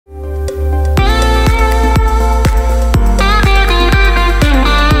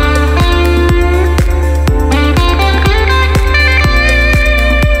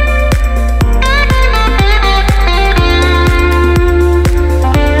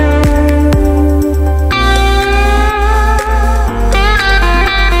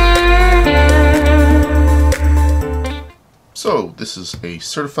This is a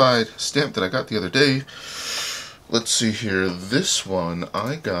certified stamp that I got the other day. Let's see here. This one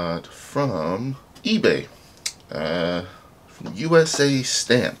I got from eBay. From USA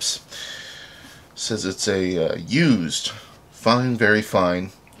Stamps. Says it's a used, fine, very fine,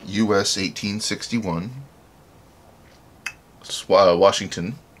 US 1861.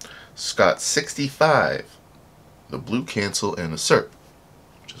 Washington. Scott 65. The blue cancel and a cert,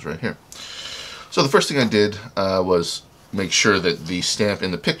 which is right here. So the first thing I did was make sure that the stamp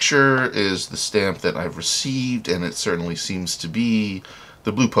in the picture is the stamp that I've received, and it certainly seems to be.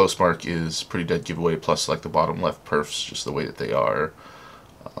 The blue postmark is pretty dead giveaway, plus like the bottom left perfs, just the way that they are.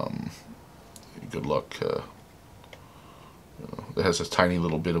 Good luck. It has a tiny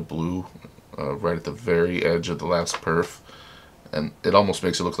little bit of blue right at the very edge of the last perf, and it almost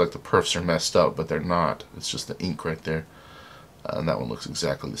makes it look like the perfs are messed up, but they're not. It's just the ink right there, and that one looks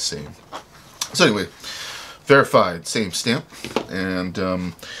exactly the same. So anyway, verified, same stamp, and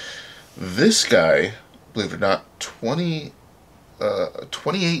this guy, believe it or not, $28.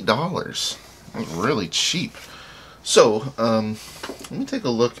 That was really cheap. So let me take a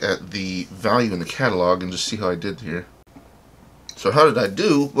look at the value in the catalog and just see how I did here. So how did I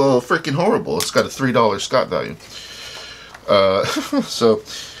do? Well, freaking horrible. It's got a $3 Scott value. So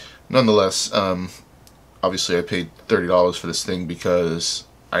nonetheless, obviously I paid $30 for this thing because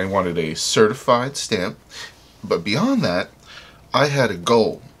I wanted a certified stamp. But beyond that, I had a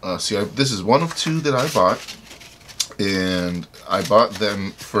goal. See, this is one of two that I bought, and I bought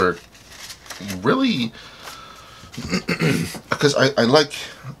them for really because I like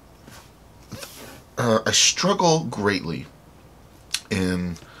I struggle greatly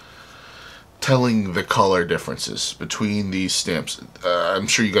in telling the color differences between these stamps. I'm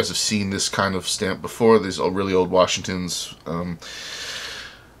sure you guys have seen this kind of stamp before. These are really old Washingtons.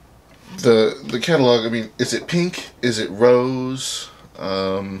 The catalog, I mean, is it pink? Is it rose?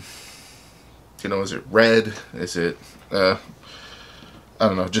 You know, is it red? Is it I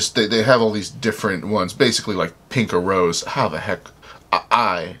don't know, just they have all these different ones, basically like pink or rose. How the heck?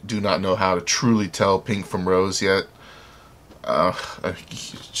 I do not know how to truly tell pink from rose yet.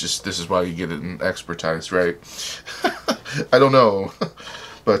 Just this is why you get it in expertise, right? I don't know,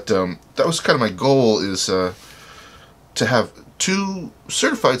 but that was kind of my goal, is to have two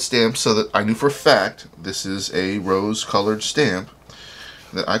certified stamps so that I knew for a fact this is a rose colored stamp,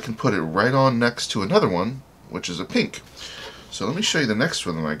 that I can put it right on next to another one, which is a pink. So let me show you the next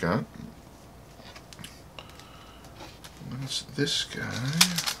one that I got. That's this guy.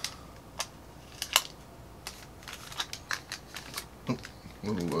 Oh,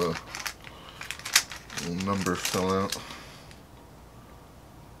 little number fell out.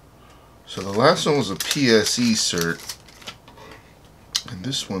 So the last one was a PSE cert, and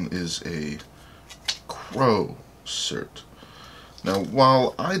this one is a Crow cert. Now,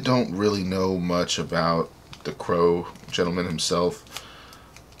 while I don't really know much about the Crow gentleman himself,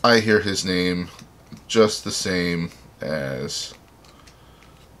 I hear his name just the same as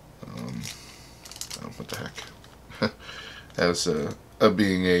oh, what the heck, as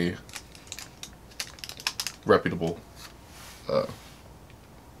being a reputable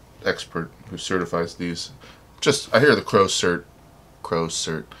expert who certifies these. Just I hear the Crow cert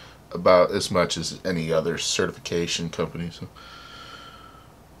about as much as any other certification company. So,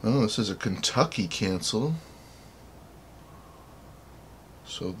 oh, this is a Kentucky cancel.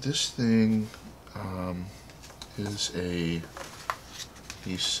 So this thing is a,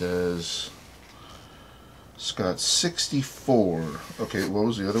 he says, Scott 64. Okay, what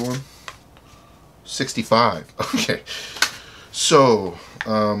was the other one? 65. Okay. So,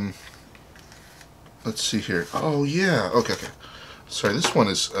 let's see here. Oh, yeah. Okay. Sorry, this one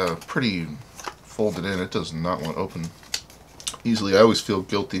is pretty folded in. It does not want to open easily. I always feel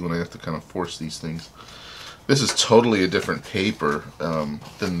guilty when I have to kind of force these things. This is totally a different paper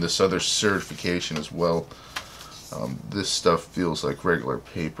than this other certification as well. This stuff feels like regular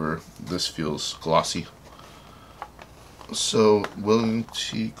paper. This feels glossy. So, William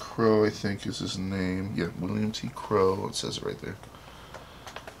T. Crow, I think is his name. Yeah, William T. Crow. It says it right there.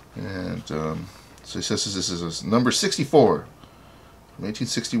 And so he says this is number 64 from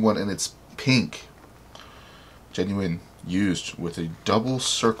 1861, and it's pink. Genuine, used with a double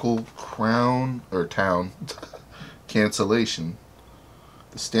circle crown or town cancellation.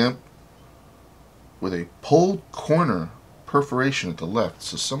 The stamp with a pulled corner perforation at the left.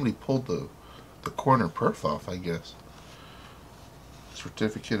 So somebody pulled the corner perf off, I guess.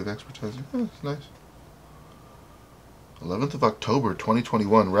 Certificate of expertise. Oh, that's nice. 11th of October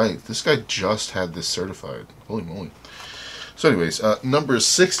 2021. Right, this guy just had this certified. Holy moly. So anyways, number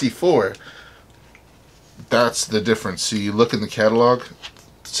 64. that's the difference. So you look in the catalog,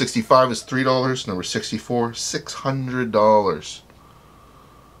 65 is $3, number 64, $600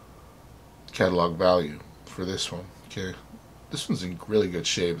 catalog value for this one. Okay, this one's in really good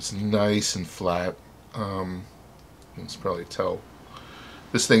shape. It's nice and flat. You can probably tell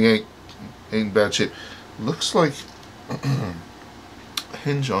this thing ain't in bad shape. Looks like a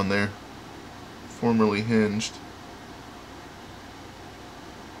hinge on there, formerly hinged,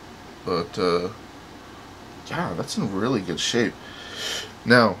 but yeah, that's in really good shape.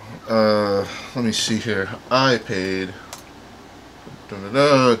 Now, let me see here. I paid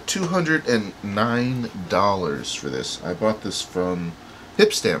 $209 for this. I bought this from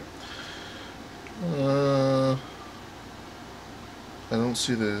Hipstamp. I don't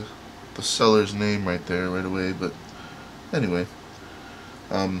see the seller's name right there right away, but anyway,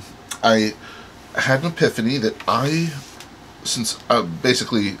 I had an epiphany that since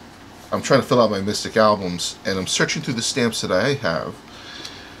basically I'm trying to fill out my Mystic albums, and I'm searching through the stamps that I have,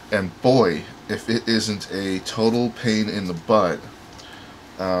 and boy, if it isn't a total pain in the butt.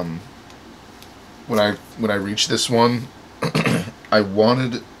 When I reached this one, I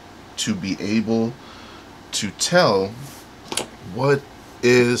wanted to be able to tell what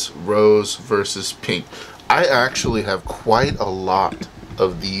is rose versus pink. I actually have quite a lot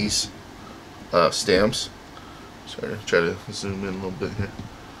of these stamps. Sorry, try to zoom in a little bit here.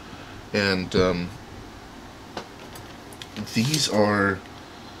 And these are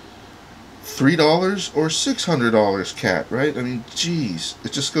 $3 or $600, Cat, right? I mean, geez,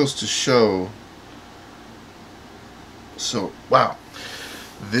 it just goes to show. So, wow.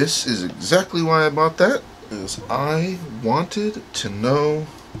 This is exactly why I bought that, is I wanted to know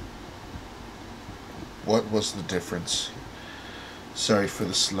what was the difference. Sorry for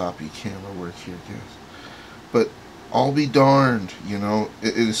the sloppy camera work here, guys. But I'll be darned, you know,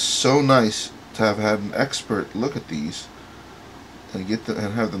 it is so nice to have had an expert look at these and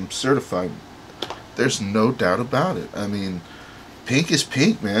and have them certified. There's no doubt about it. I mean, pink is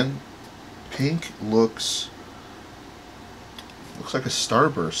pink, man. Pink looks like a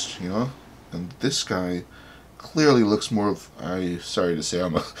starburst, you know. And this guy clearly looks more of, sorry to say, I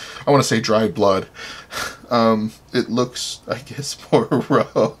want to say dry blood. It looks, I guess, more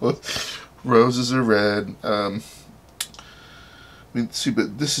rose. Roses are red. I mean, see,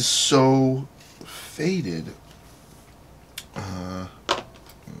 but this is so faded.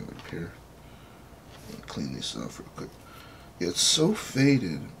 Here, clean this off real quick. Yeah, it's so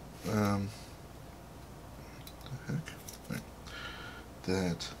faded. What the heck? Right.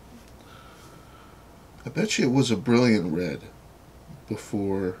 That I bet you it was a brilliant red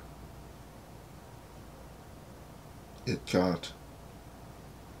before it got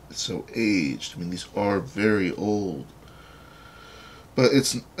so aged. I mean, these are very old, but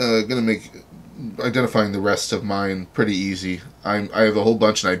it's gonna make identifying the rest of mine pretty easy. I have a whole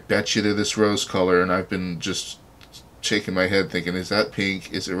bunch, and I bet you they're this rose color, and I've been just shaking my head thinking, is that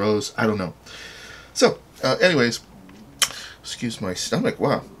pink? Is it rose? I don't know. So, anyways, excuse my stomach.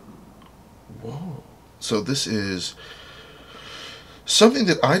 Wow. Whoa. So this is something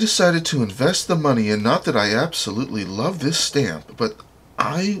that I decided to invest the money in. Not that I absolutely love this stamp, but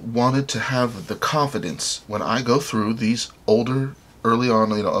I wanted to have the confidence when I go through these older, early on,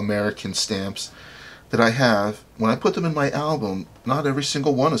 you know, American stamps that I have. When I put them in my album, not every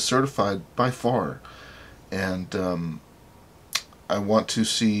single one is certified by far, and I want to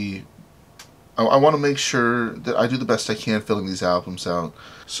see. I want to make sure that I do the best I can filling these albums out.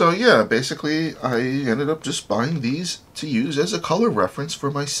 So yeah, basically I ended up just buying these to use as a color reference for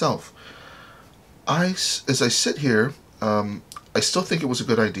myself. As I sit here, I still think it was a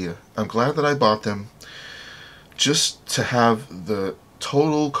good idea. I'm glad that I bought them, just to have the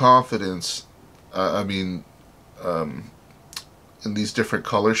total confidence. In these different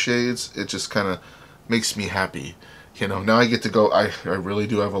color shades, it just kind of makes me happy. You know, now I get to go, I really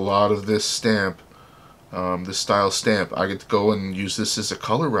do have a lot of this stamp, this style stamp. I get to go and use this as a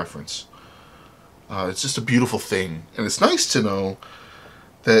color reference. It's just a beautiful thing. And it's nice to know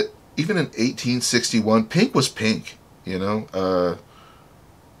that even in 1861, pink was pink, you know.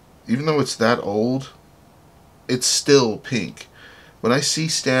 Even though it's that old, it's still pink. When I see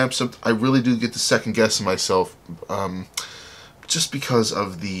stamps, I really do get to second guess myself, just because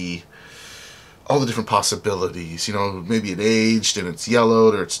of all the different possibilities. You know, maybe it aged and it's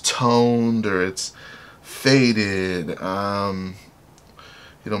yellowed, or it's toned, or it's faded. You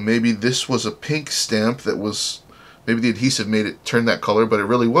know, maybe this was a pink stamp that was, maybe the adhesive made it turn that color, but it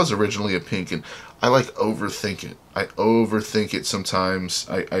really was originally a pink. And I overthink it. I overthink it sometimes.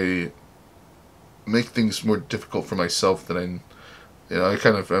 I make things more difficult for myself than I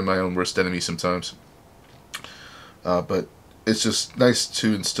kind of am my own worst enemy sometimes. But it's just nice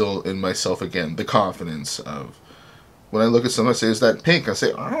to instill in myself again the confidence of when I look at something, I say, "Is that pink?" I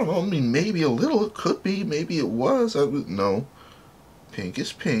say, "I don't know. I mean, maybe a little. It could be. Maybe it was. No. Pink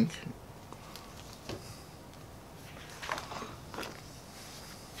is pink."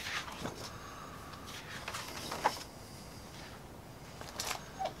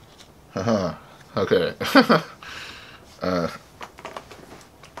 Haha. Okay. uh,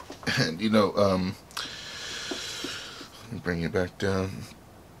 and let me bring it back down.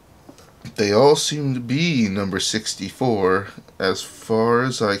 They all seem to be number 64 as far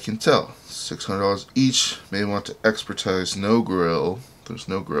as I can tell. $600 each. May want to expertise no grill. There's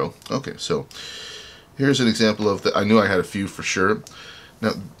no grill. Okay, so here's an example of the. I knew I had a few for sure.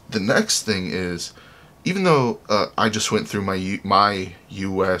 Now the next thing is, even though I just went through my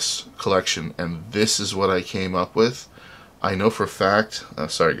U.S. collection and this is what I came up with, I know for a fact.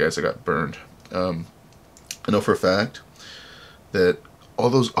 Sorry guys, I got burned. I know for a fact that all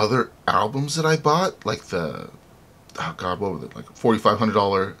those other albums that I bought, like the, oh god, what was it, like a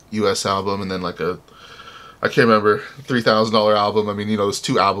 $4,500 US album, and then like a, I can't remember, $3,000 album. I mean, those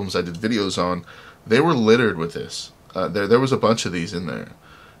two albums I did videos on, they were littered with this. There was a bunch of these in there,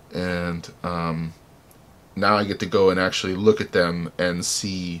 and now I get to go and actually look at them and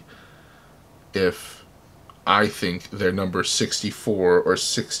see if I think they're number 64 or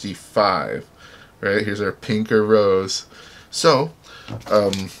 65. Right, here's our pink or rose. So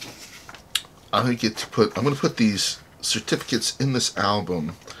I'm going to put these certificates in this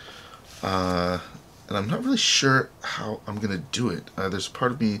album, and I'm not really sure how I'm going to do it. There's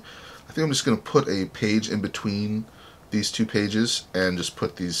part of me, I think I'm just going to put a page in between these two pages and just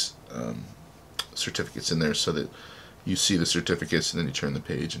put these certificates in there so that you see the certificates and then you turn the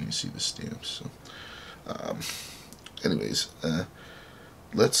page and you see the stamps. So, anyways,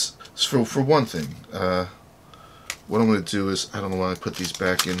 let's, for one thing, what I'm going to do is, I don't know why I put these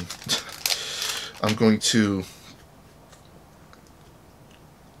back in. I'm going to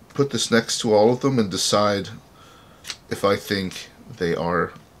put this next to all of them and decide if I think they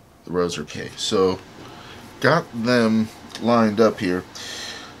are rose or K. So, got them lined up here.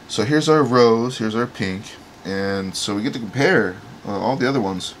 So here's our rose, here's our pink, and so we get to compare all the other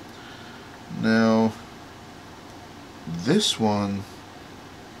ones. Now, this one,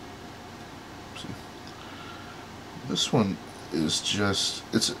 this one is just,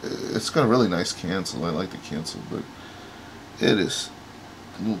 it's got a really nice cancel. I like the cancel, but it is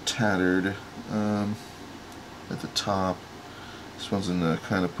a little tattered at the top. This one's in a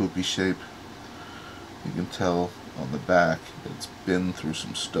kind of poopy shape. You can tell on the back that it's been through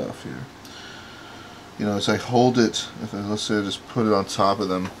some stuff here. As I hold it, let's say I just put it on top of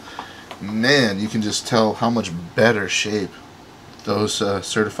them, man, you can just tell how much better shape those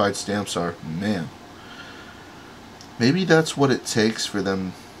certified stamps are. Man, maybe that's what it takes for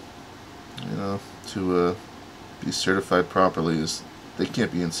them, to be certified properly, is they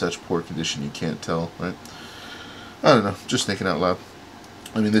can't be in such poor condition you can't tell, right? I don't know, just thinking out loud.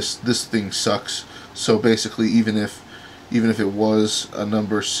 I mean, this thing sucks. So basically, even if it was a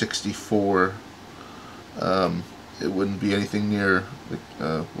number 64, it wouldn't be anything near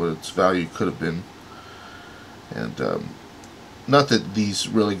what its value could have been. And not that these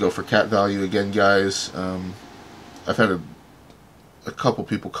really go for cat value. Again, guys, I've had a couple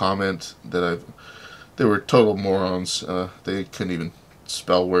people comment that they were total morons. They couldn't even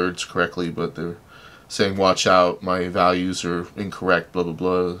spell words correctly, but they're saying, "Watch out, my values are incorrect." Blah blah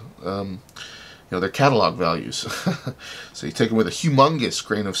blah. They're catalog values. So you take them with a humongous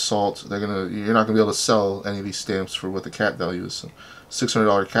grain of salt. You're not gonna be able to sell any of these stamps for what the cat value is. So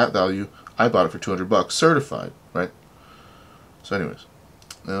 $600 cat value. I bought it for $200, certified, right? So, anyways,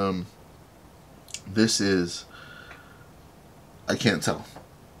 this is, I can't tell.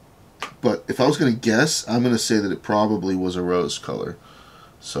 But if I was gonna guess, I'm gonna say that it probably was a rose color.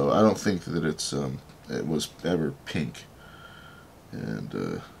 So I don't think that it was ever pink.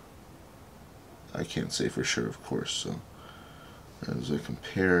 And I can't say for sure, of course. So as I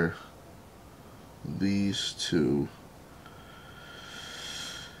compare these two,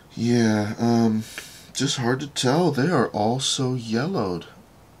 yeah, just hard to tell. They are all so yellowed.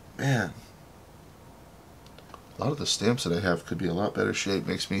 Man, a lot of the stamps that I have could be a lot better shape.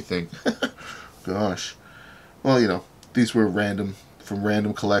 Makes me think, gosh. Well, these were from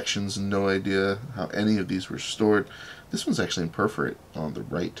random collections, and no idea how any of these were stored. This one's actually in perforate on the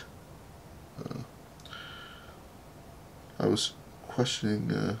right. I was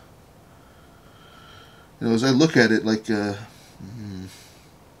questioning, as I look at it, like,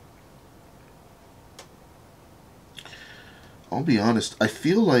 I'll be honest, I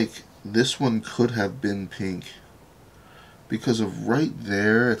feel like this one could have been pink. because of right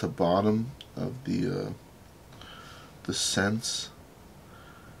there at the bottom of the Sense.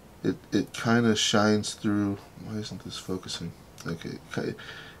 It kind of shines through. Why isn't this focusing? Okay,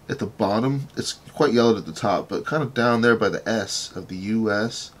 at the bottom, it's quite yellowed at the top, but kind of down there by the S of the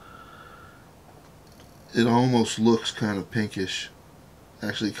US, it almost looks kind of pinkish.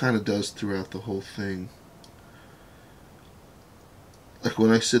 Actually, it kind of does throughout the whole thing. Like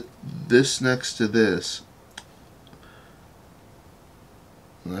when I sit this next to this,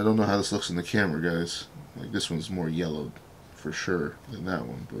 and I don't know how this looks in the camera, guys. Like this one's more yellowed for sure than that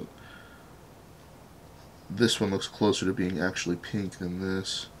one, but this one looks closer to being actually pink than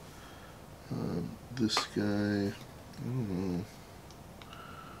this. This guy, I don't know.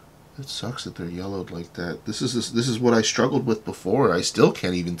 It sucks that they're yellowed like that. This is what I struggled with before. I still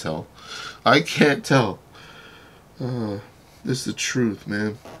can't even tell. I can't tell. This is the truth,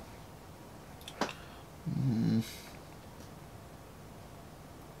 man.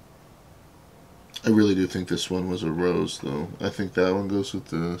 I really do think this one was a rose, though. I think that one goes with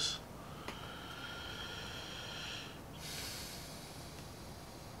this.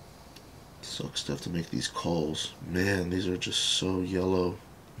 Sucks to have to make these calls. Man, these are just so yellow.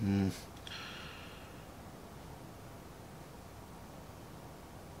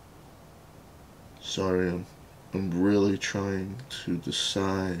 Sorry, I'm really trying to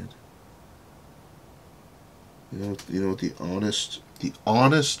decide. You know the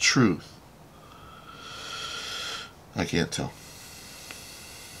honest truth. I can't tell.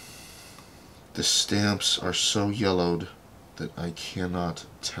 The stamps are so yellowed that I cannot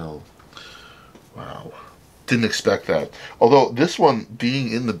tell. Wow. Didn't expect that. Although this one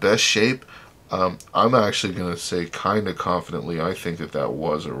being in the best shape, I'm actually going to say kind of confidently I think that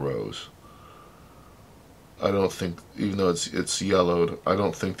was a rose. I don't think, even though it's yellowed, I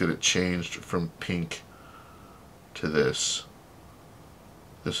don't think that it changed from pink to this.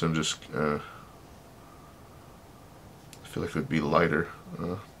 This one just, I feel like it would be lighter.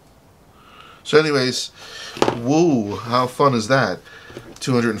 So anyways, whoa, how fun is that?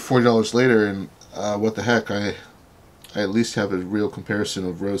 $240 later, and what the heck, I at least have a real comparison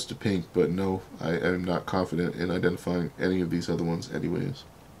of rose to pink, but no, I am not confident in identifying any of these other ones anyways.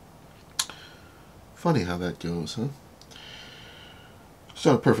 Funny how that goes, huh? It's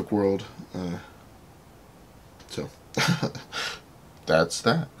not a perfect world, so that's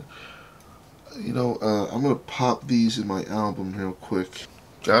that. You know, I'm going to pop these in my album real quick.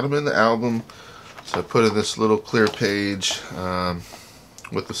 Got them in the album, so I put in this little clear page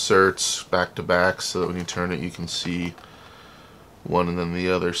with the certs back to back, so that when you turn it you can see one and then the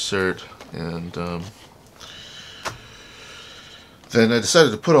other cert. And then I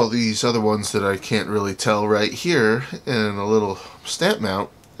decided to put all these other ones that I can't really tell right here in a little stamp mount.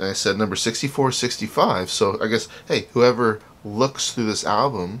 And I said number 64, 65. So I guess, hey, whoever looks through this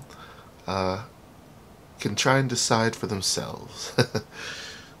album can try and decide for themselves.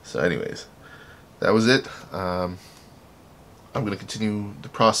 So anyways, that was it. I'm going to continue the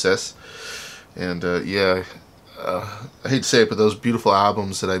process. And yeah, I hate to say it, but those beautiful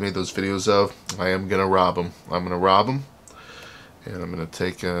albums that I made those videos of, I am going to rob them. I'm going to rob them. And I'm going to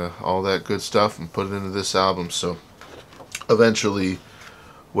take all that good stuff and put it into this album. So eventually,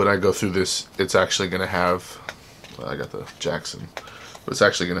 when I go through this, it's actually going to have, I got the Jackson, but it's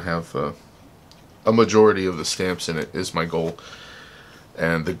actually going to have a majority of the stamps in it is my goal.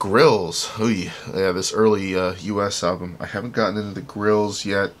 And the grills, yeah, this early US album, I haven't gotten into the grills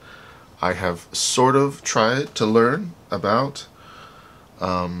yet. I have sort of tried to learn about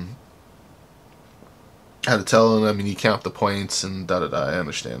how to tell them. I mean, you count the points and da-da-da. I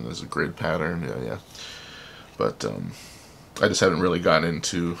understand there's a grid pattern, yeah. But I just haven't really gotten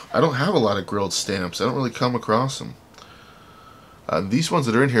into... I don't have a lot of grilled stamps. I don't really come across them. These ones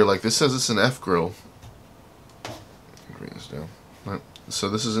that are in here, like this says it's an F grill. Bring this down. Right. So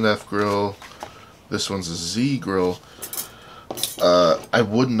this is an F grill. This one's a Z grill. I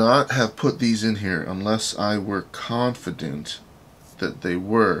would not have put these in here unless I were confident that they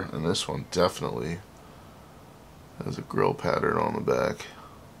were. And this one definitely has a grill pattern on the back.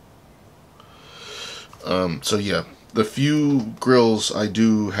 So yeah, the few grills I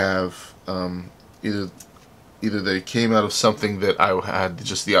do have, either they came out of something that I had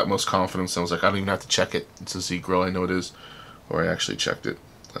just the utmost confidence. I was like, I don't even have to check it. It's a Z grill, I know it is. Or I actually checked it.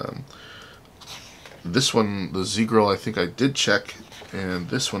 This one, the Z grill, I think I did check, and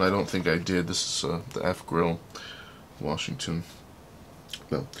this one I don't think I did. This is the F grill, Washington.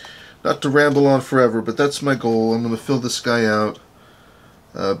 Well, not to ramble on forever, but that's my goal. I'm going to fill this guy out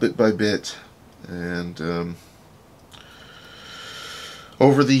bit by bit, and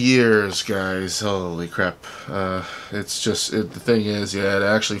over the years, guys, holy crap, it's just, the thing is, yeah, to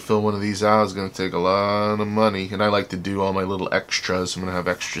actually fill one of these out is going to take a lot of money, and I like to do all my little extras. I'm going to have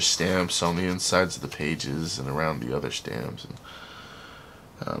extra stamps on the insides of the pages and around the other stamps. And,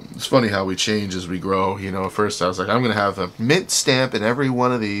 it's funny how we change as we grow. You know, at first I was like, I'm going to have a mint stamp in every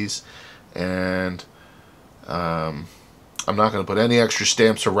one of these, and I'm not going to put any extra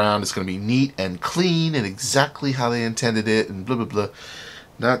stamps around. It's going to be neat and clean and exactly how they intended it, and blah, blah, blah.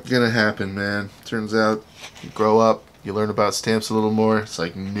 Not gonna happen, man. Turns out, you grow up, you learn about stamps a little more. It's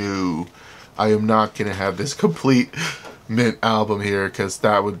like, no, I am not gonna have this complete mint album here, because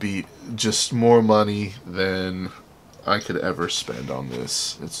that would be just more money than I could ever spend on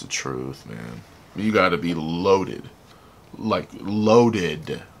this. It's the truth, man. You gotta be loaded, like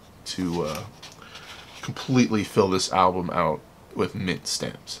loaded, to completely fill this album out with mint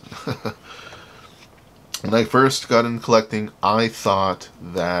stamps. When I first got into collecting, I thought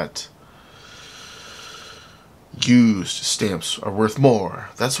that used stamps are worth more.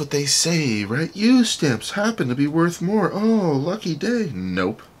 That's what they say, right? Used stamps happen to be worth more. Oh, lucky day.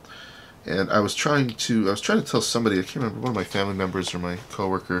 Nope. And I was trying to tell somebody, I can't remember, one of my family members or my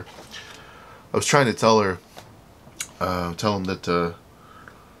coworker. I was trying to tell her, tell him that, you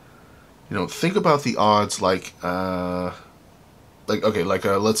know, think about the odds, like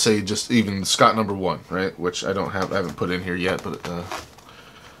let's say just even Scott #1, right? Which I haven't put in here yet, but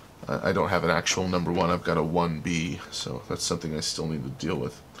I don't have an actual #1. I've got a 1B, so that's something I still need to deal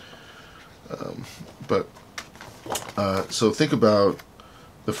with. So think about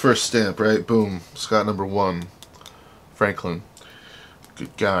the first stamp, right? Boom, Scott #1, Franklin,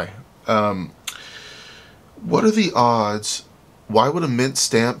 good guy. What are the odds? Why would a mint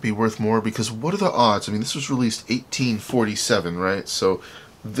stamp be worth more? Because what are the odds? I mean, this was released 1847, right? So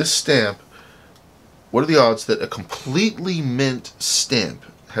this stamp, what are the odds that a completely mint stamp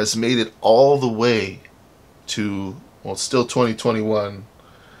has made it all the way to, well, it's still 2021.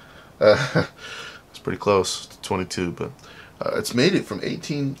 It's pretty close to 22, but it's made it from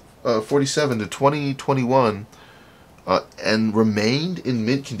 1847 to 2021 and remained in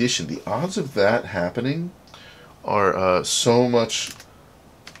mint condition. The odds of that happening are so much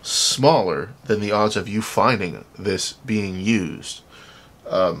smaller than the odds of you finding this being used.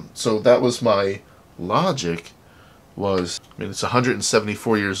 So that was my logic. I mean, it's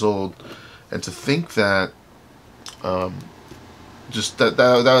 174 years old, and to think that, just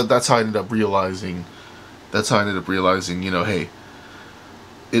that's how I ended up realizing. That's how I ended up realizing. You know, hey,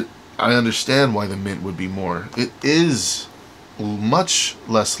 I understand why the mint would be more. It is much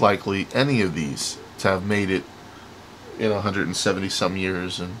less likely any of these to have made it in 170 some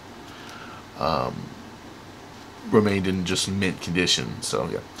years and remained in just mint condition. So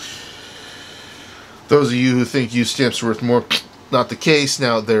yeah, those of you who think used stamps are worth more, not the case.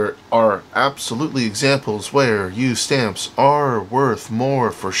 Now, there are absolutely examples where used stamps are worth more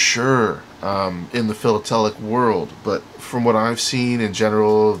for sure in the philatelic world, but from what I've seen in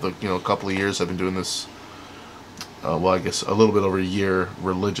general, the couple of years I've been doing this, well, I guess a little bit over a year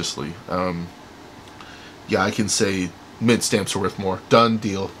religiously, yeah, I can say mint stamps are worth more. Done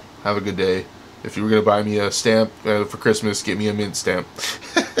deal. Have a good day. If you were going to buy me a stamp for Christmas, get me a mint stamp.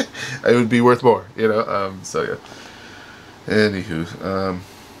 It would be worth more, so yeah. Anywho,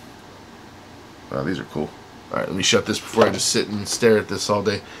 wow, these are cool. Alright, let me shut this before I just sit and stare at this all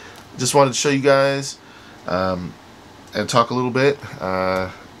day. Just wanted to show you guys and talk a little bit.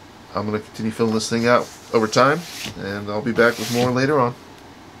 I'm going to continue filling this thing out over time, and I'll be back with more later on.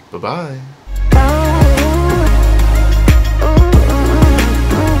 Bye-bye.